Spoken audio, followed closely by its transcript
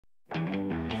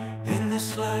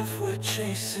this life we're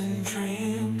chasing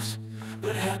dreams,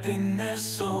 but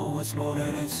happiness, oh, it's more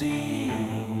than it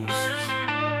seems.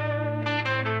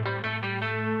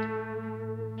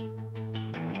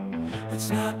 It's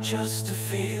not just a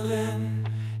feeling,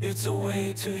 it's a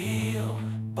way to heal.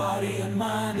 Body and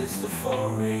mind, it's the for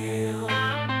real.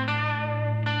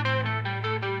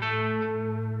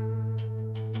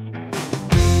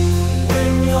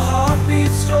 When your heart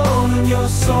beats strong and your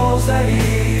soul's at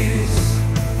ease,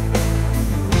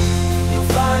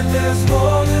 you'll find there's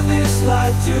more than this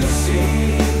life to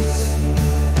seize.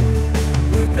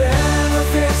 With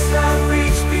benefits that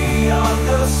reach beyond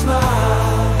the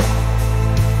smile.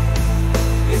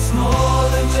 It's more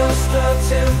than just a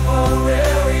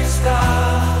temporary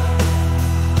style.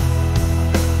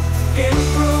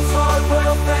 Improve heart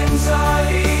wealth,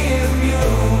 anxiety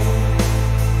immune.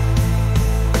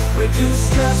 Reduce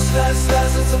stress,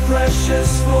 less it's a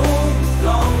precious wound.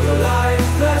 Longer life,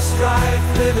 less strife,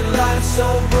 living life so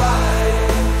bright.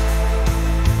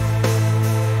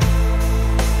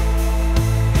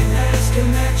 Enhanced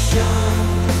connection,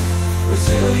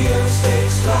 resilience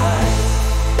takes flight.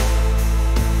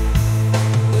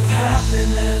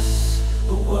 Happiness,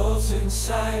 the world's in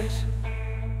sight.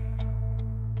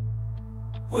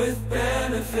 With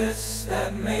benefits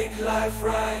that make life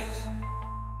right.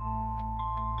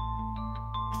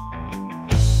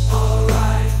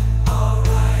 Alright,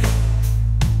 alright.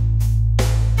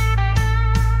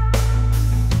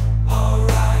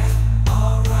 Alright,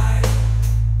 alright.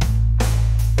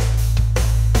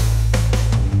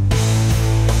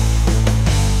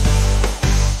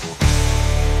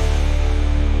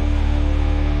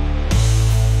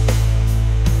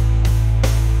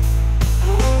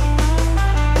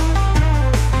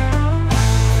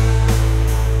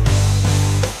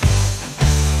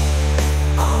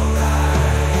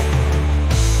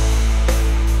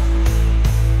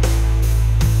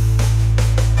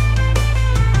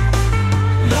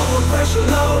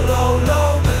 Low, low,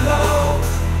 low, below.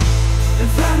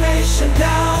 Inflammation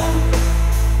down.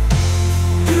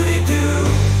 Do,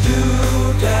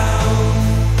 down.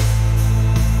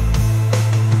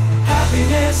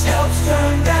 Happiness helps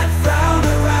turn that frown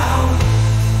around.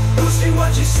 Boosting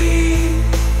what you see,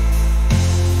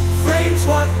 frames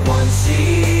what one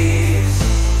sees.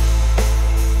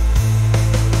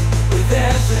 With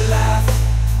every laugh,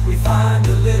 we find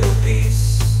a little peace.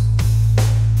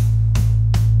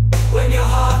 When your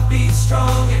heart beats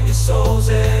strong and your soul's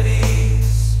at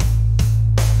ease,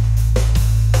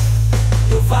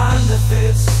 you'll find the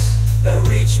fits that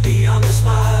reach beyond the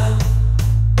smile.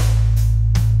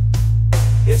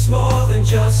 It's more than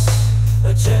just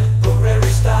a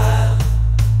temporary style.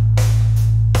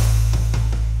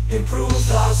 Improved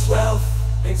lost wealth,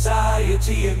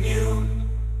 anxiety immune.